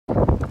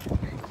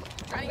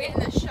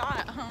Getting a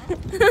shot, huh?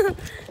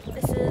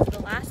 This is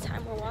the last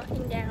time we're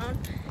walking down.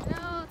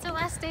 No, it's the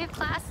last day of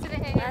class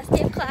today. Last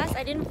day of class.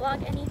 I didn't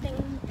vlog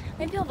anything.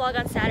 Maybe I'll vlog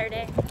on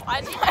Saturday.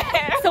 Why's my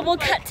hair? So we'll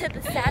cut to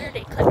the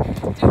Saturday clip.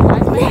 Dude,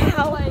 why's my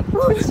hair like...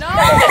 No!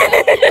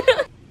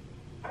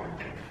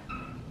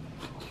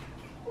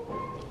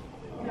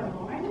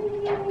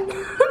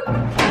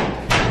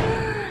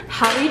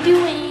 How are you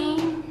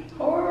doing?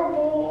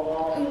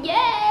 Horrible.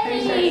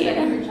 Yay!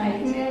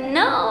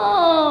 No!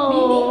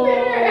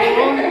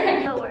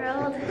 The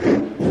world.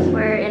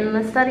 We're in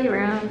the study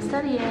room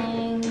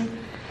studying.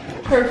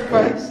 Her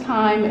first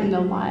time in the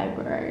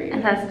library.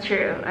 That's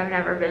true. I've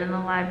never been in the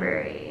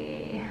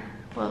library.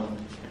 Well.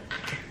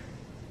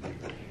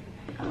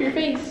 Your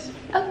face.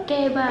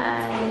 Okay,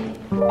 bye.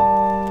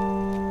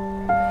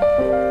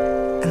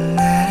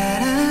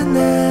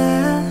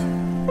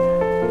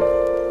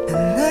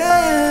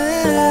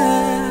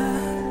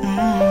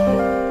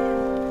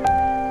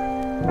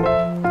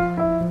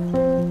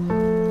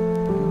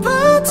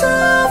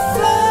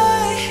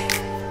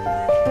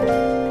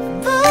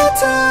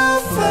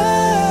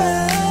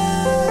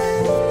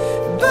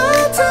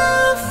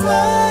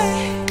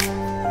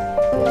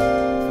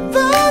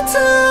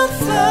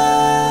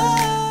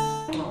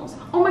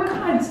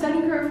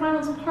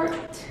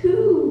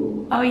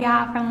 Oh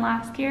yeah, from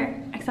last year,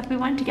 except we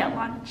went to get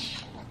lunch.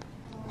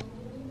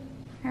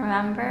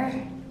 Remember?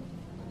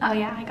 Oh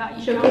yeah, I got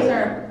you. Showcase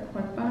our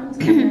pork buns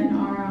and then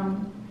our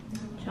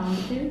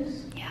challenge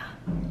juice. Yeah.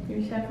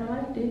 You're set for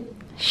life, dude.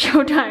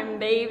 Showtime,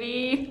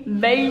 baby.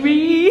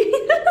 Baby.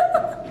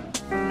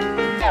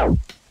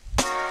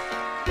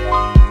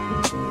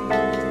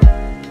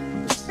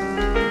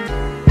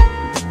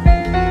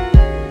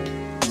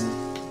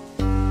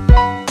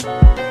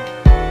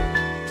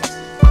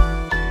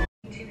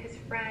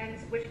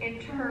 Which in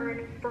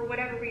turn, for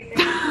whatever reason,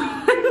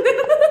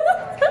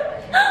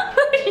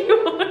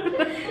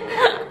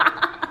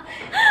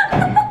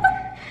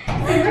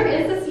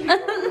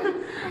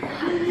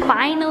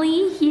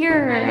 Finally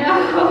here. I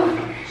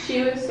know.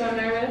 She was so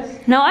nervous.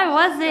 No, I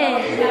wasn't.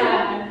 So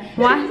sad.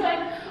 Why? She was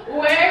like,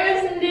 where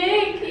is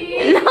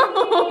Nikki? No.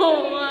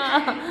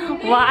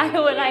 Why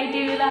would I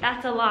do that?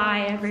 That's a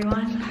lie,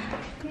 everyone.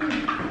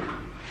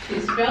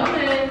 She's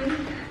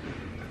filming.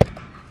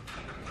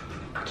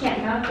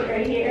 Can't knock it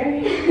right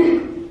here.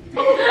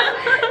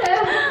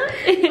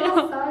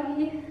 Oh,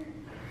 sorry.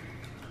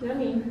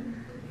 Yummy.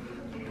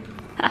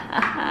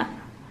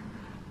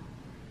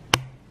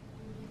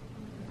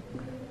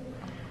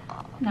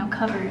 Now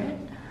cover it.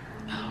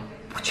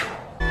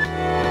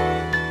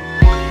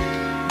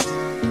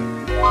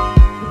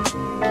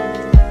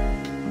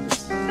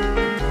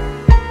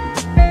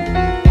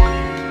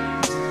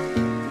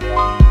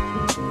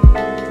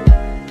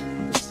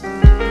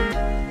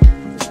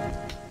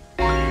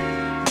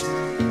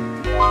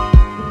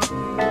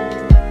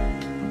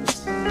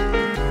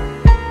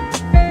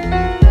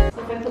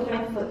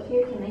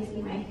 Can they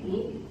see my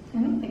feet? I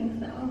don't think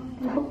so.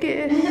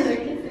 Okay. They're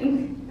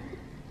kissing.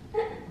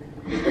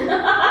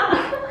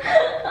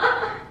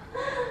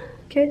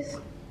 Kiss.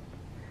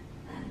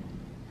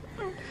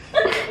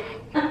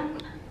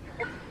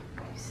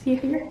 See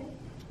here?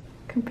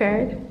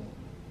 Compared.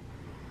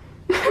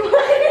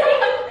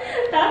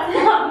 That's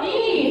not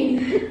me.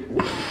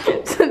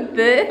 So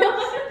this,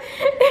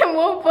 it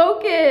won't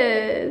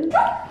focus.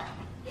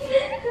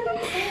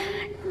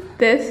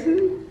 This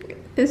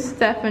is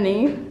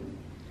Stephanie.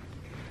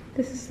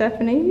 This is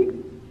Stephanie.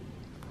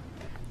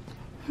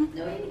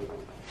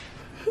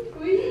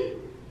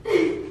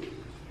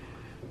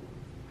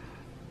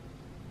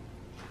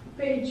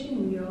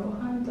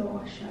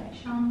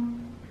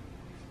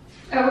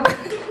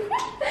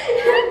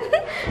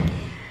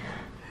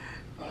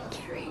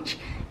 Can't reach.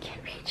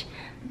 Can't reach.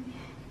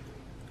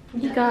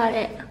 You got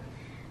it.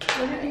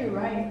 What did you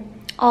write?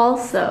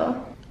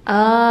 Also.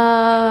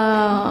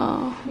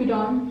 Oh. You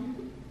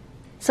done?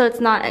 So it's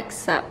not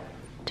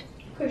except.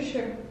 For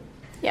sure.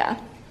 Yeah.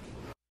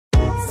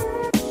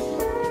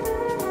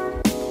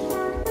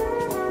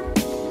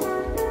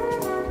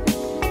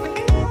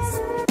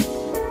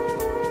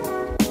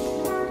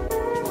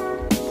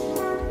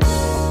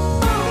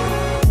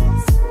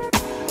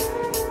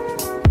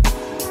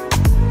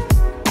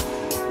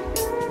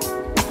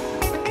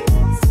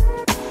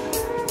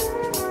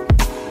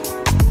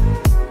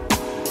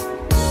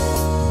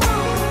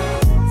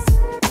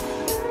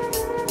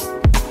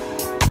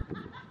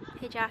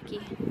 Hey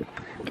Jackie,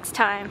 it's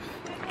time.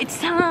 It's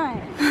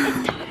time.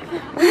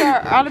 We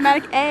are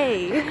automatic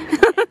A.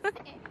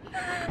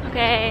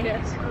 Okay.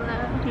 Yes.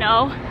 Hello.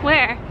 No.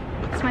 Where?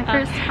 It's my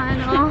first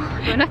final.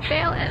 I'm gonna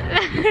fail it.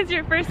 It's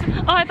your first.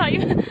 Oh, I thought you.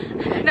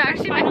 No,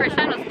 actually my first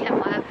final was Chem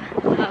Lab.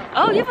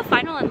 Oh, you have a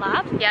final in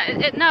lab?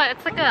 Yeah, no,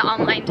 it's like an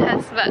online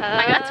test, but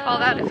I got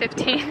 12 out of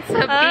 15,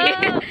 so B.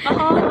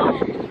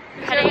 Oh.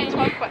 How many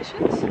 12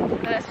 questions?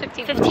 That's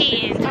 15.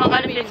 15. 12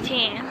 out of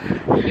 15.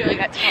 You only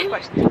got 12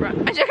 questions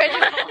wrong. I'm joking.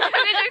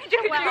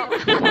 Wow.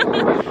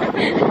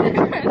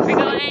 We're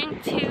going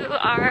to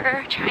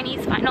our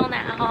Chinese final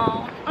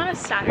now. On a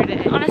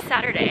Saturday. On a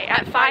Saturday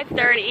at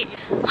 5:30.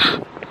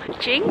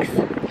 Jinx?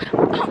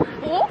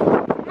 Oh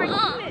my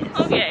goodness.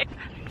 Okay.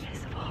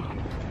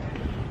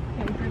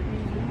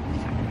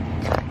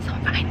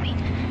 Someone behind me.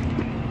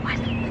 What?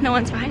 No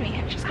one's behind me.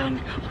 I'm just going.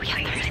 Oh yeah,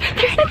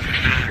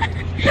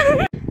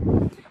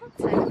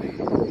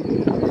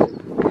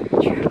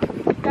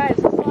 Guys,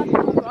 let's watch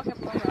people walk up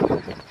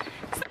lomo.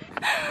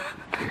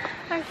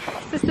 My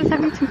sister's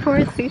having some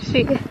forest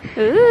sushi.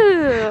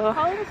 Ooh.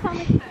 How is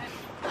this?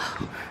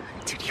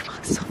 Dude, he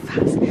walks so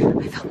fast. I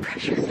felt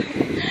pressure.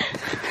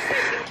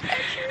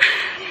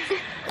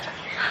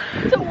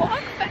 To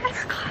walk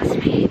fast.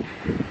 Classmate.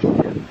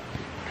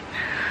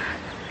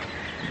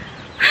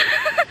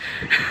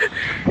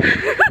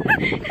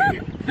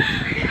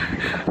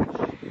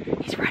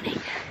 He's running.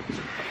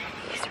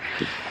 He's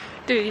running.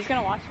 Dude, he's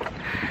gonna watch.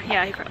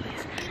 Yeah, he probably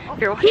is.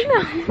 You're watching.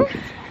 No.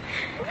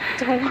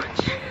 Don't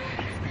watch.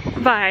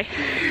 Bye.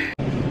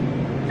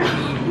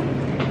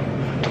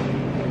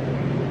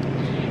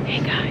 Hey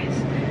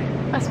guys,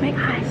 let's make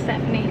fun of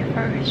Stephanie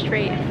for a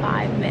straight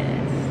 5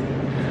 minutes.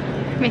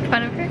 Make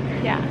fun of her?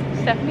 Yeah,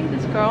 Stephanie,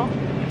 this girl,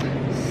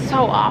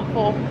 so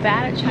awful,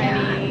 bad at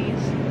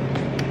Chinese.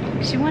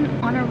 She won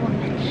honorable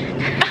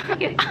mention.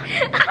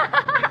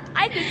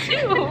 I did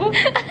too.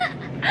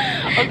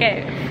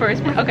 Okay,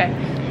 first, okay,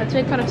 let's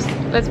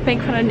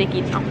make fun of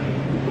Nikki now.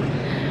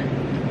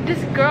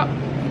 This girl,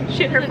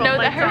 she doesn't know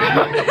that her.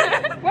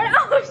 What?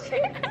 Oh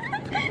shit!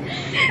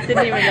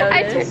 Didn't even notice. I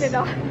turned it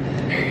off.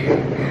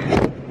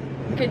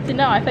 Good to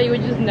know. I thought you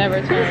would just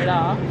never turn it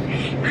off.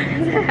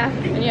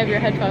 And you have your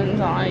headphones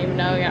on, even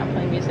though you're not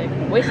playing music.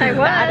 Wasting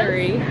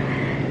battery.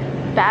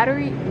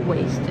 Battery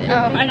wasted.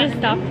 Oh, I just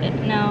stopped it.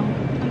 No,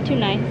 I'm too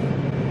nice.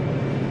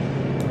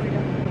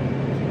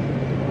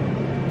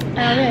 I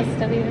don't think I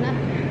still even up.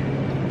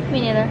 Me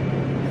neither.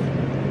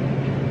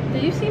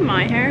 Did you see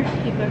my hair?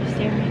 People are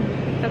staring.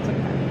 That's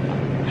okay.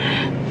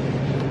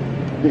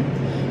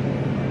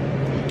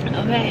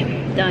 Okay,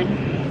 done.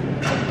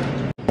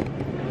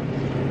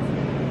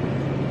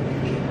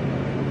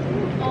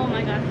 Oh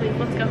my god, please,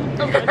 let's go. Let's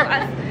go to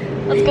class.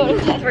 Let's go to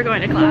class. We're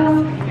going to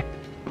class.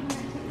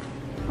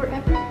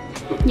 Forever?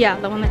 Yeah,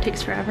 the one that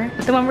takes forever.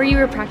 The one where you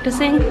were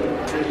practicing?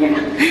 Yeah.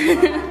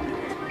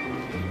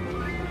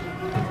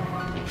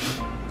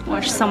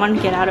 Watch someone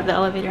get out of the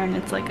elevator and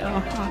it's like,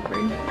 oh,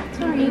 awkward.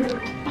 Sorry.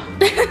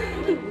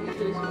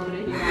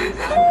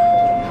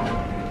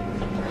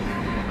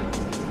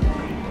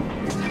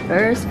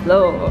 First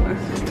floor.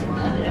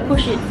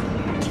 Push it.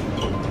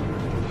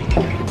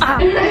 Ah.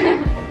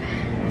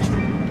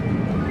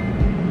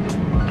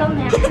 Come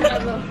here.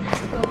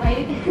 Go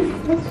right.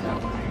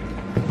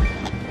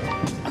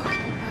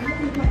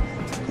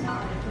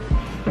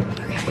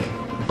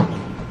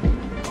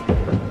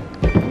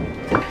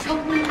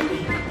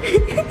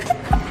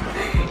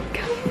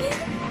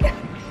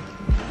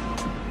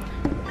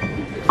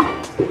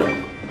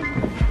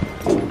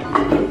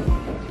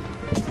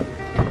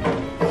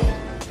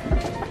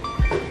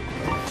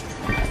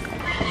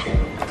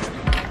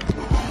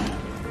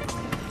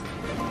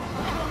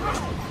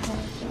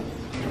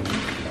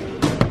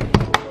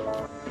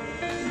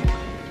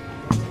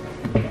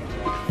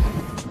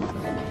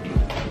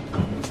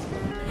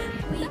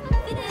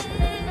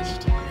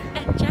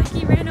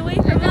 Jacqui ran away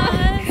from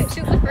us.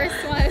 She was the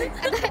first one. I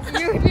thought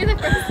you would be the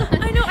first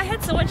one. I know, I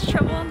had so much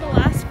trouble on the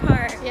last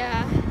part.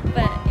 Yeah.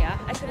 But yeah,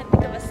 I couldn't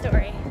think of a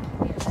story.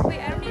 Wait,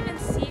 I don't even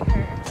see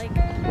her. Like,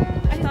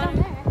 I She's thought. down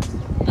there.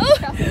 Oh,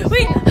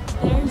 wait!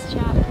 There's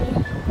Jacqui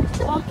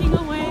walking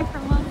away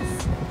from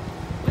us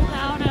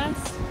without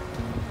us.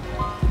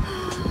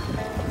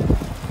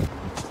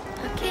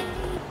 Okay,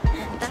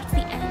 that's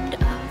the end of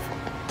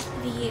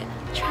the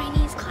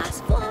Chinese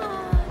class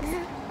vlog.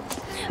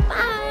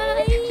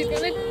 Bye! She's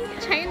going to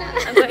China.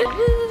 I'm going,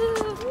 woo!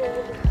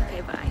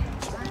 Okay, bye.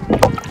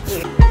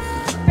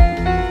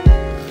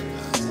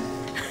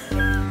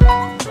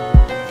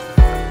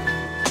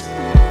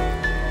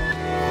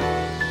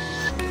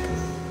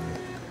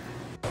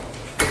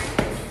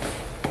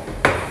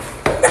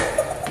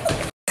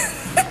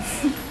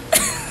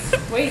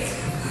 Wait.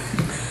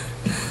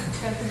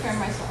 Gotta prepare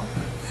myself.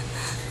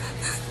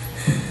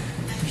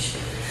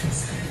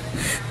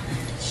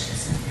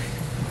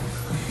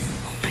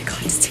 Oh my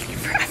god, it's taking